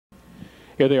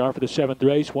Here they are for the 7th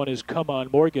race. 1 is Come On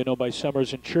Morgan, owned by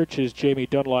Summers and Church's Jamie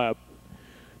Dunlap.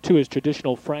 2 is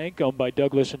Traditional Frank, owned by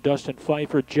Douglas and Dustin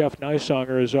Pfeiffer. Jeff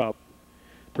Nysonger is up.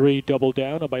 3, Double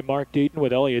Down, owned by Mark Deaton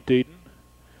with Elliot Deaton.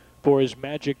 4 is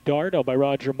Magic Dart, owned by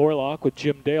Roger Morlock with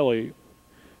Jim Daly.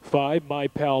 5, My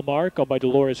Pal Mark, owned by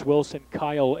Dolores Wilson.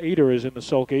 Kyle Ader is in the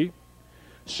sulky.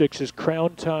 6 is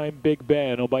Crown Time Big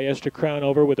Ben, owned by Esther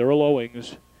Crownover with Earl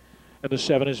Owings. And the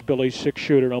 7 is Billy's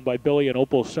 6-shooter, owned by Billy and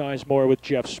Opal Sizemore with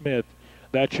Jeff Smith.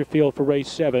 That's your field for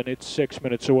race 7. It's 6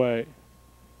 minutes away.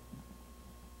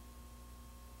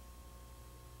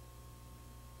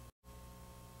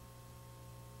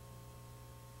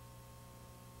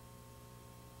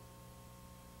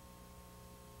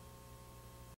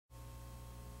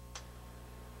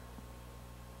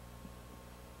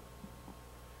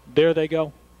 There they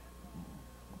go.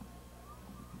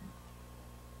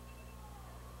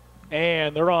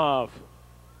 And they're off.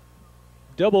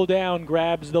 Double Down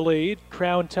grabs the lead.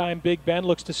 Crown Time Big Ben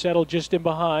looks to settle just in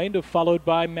behind, followed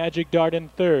by Magic Dart in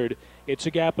 3rd. It's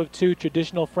a gap of 2.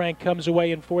 Traditional Frank comes away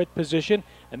in 4th position.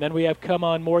 And then we have Come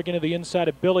On Morgan to the inside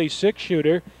of Billy's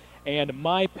 6-shooter. And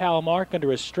My Pal Mark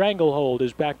under a stranglehold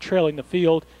is back trailing the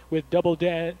field with Double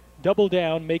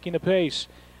Down making the pace.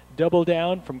 Double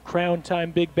Down from Crown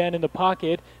Time Big Ben in the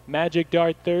pocket. Magic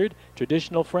Dart 3rd.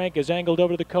 Traditional Frank is angled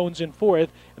over to the cones in 4th.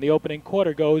 And the opening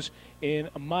quarter goes in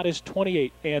a modest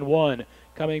 28-1.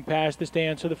 Coming past the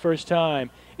stands for the first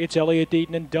time, it's Elliot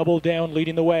Deaton and Double Down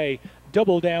leading the way.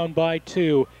 Double Down by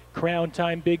 2. Crown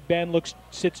Time Big Ben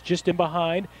sits just in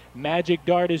behind. Magic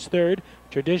Dart is 3rd.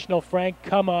 Traditional Frank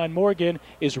Come On Morgan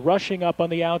is rushing up on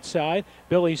the outside.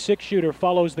 Billy's 6-shooter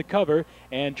follows the cover,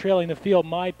 and trailing the field,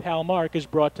 My Pal Mark is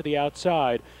brought to the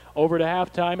outside. Over to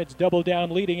halftime, it's Double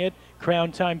Down leading it.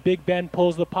 Crown Time Big Ben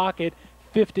pulls the pocket.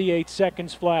 58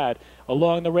 seconds flat.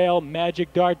 Along the rail,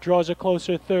 Magic Dart draws a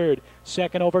closer 3rd.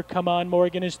 Second over, Come On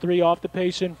Morgan is 3 off the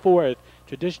pace in 4th.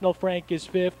 Traditional Frank is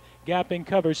 5th. Gapping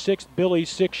cover 6th,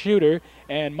 Billy's 6-shooter,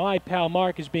 and My Pal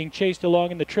Mark is being chased along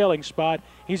in the trailing spot.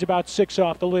 He's about 6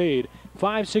 off the lead.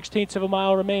 5/16 of a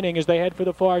mile remaining as they head for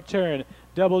the far turn.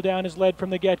 Double Down is led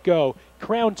from the get-go.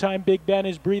 Crown Time Big Ben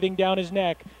is breathing down his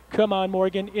neck. Come On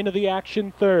Morgan into the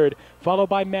action 3rd, followed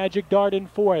by Magic Dart in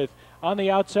 4th. On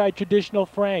the outside, Traditional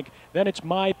Frank. Then it's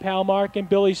My Pal Mark and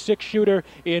Billy's 6-shooter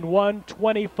in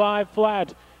 1:25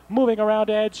 flat. Moving around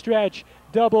to head stretch.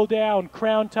 Double Down,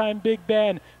 Crown Time Big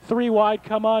Ben, 3 wide,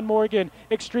 Come On Morgan,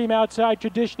 extreme outside,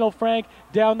 Traditional Frank,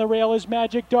 down the rail is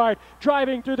Magic Dart,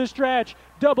 driving through the stretch,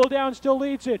 Double Down still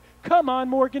leads it, Come On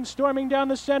Morgan storming down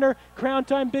the center, Crown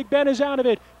Time Big Ben is out of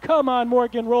it, Come On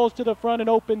Morgan rolls to the front and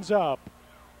opens up.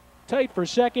 Tight for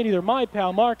second, either My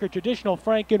Pal Mark or Traditional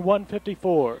Frank in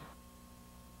 1:54.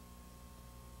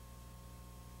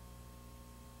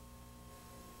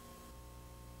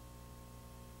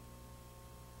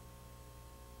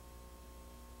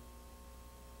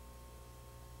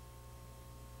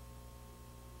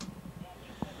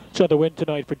 So the win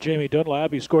tonight for Jamie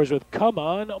Dunlap. He scores with Come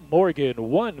On Morgan,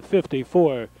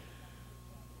 1:54.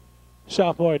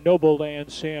 Sophomore Noble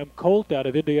Land Sam Colt out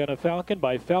of Indiana Falcon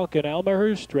by Falcon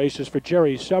Almahurst. Races for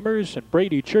Jerry Summers and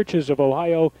Brady Churches of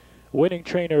Ohio. Winning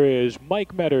trainer is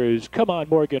Mike Metters. Come On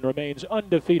Morgan remains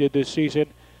undefeated this season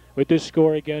with this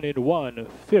score again in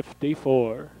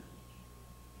 1:54.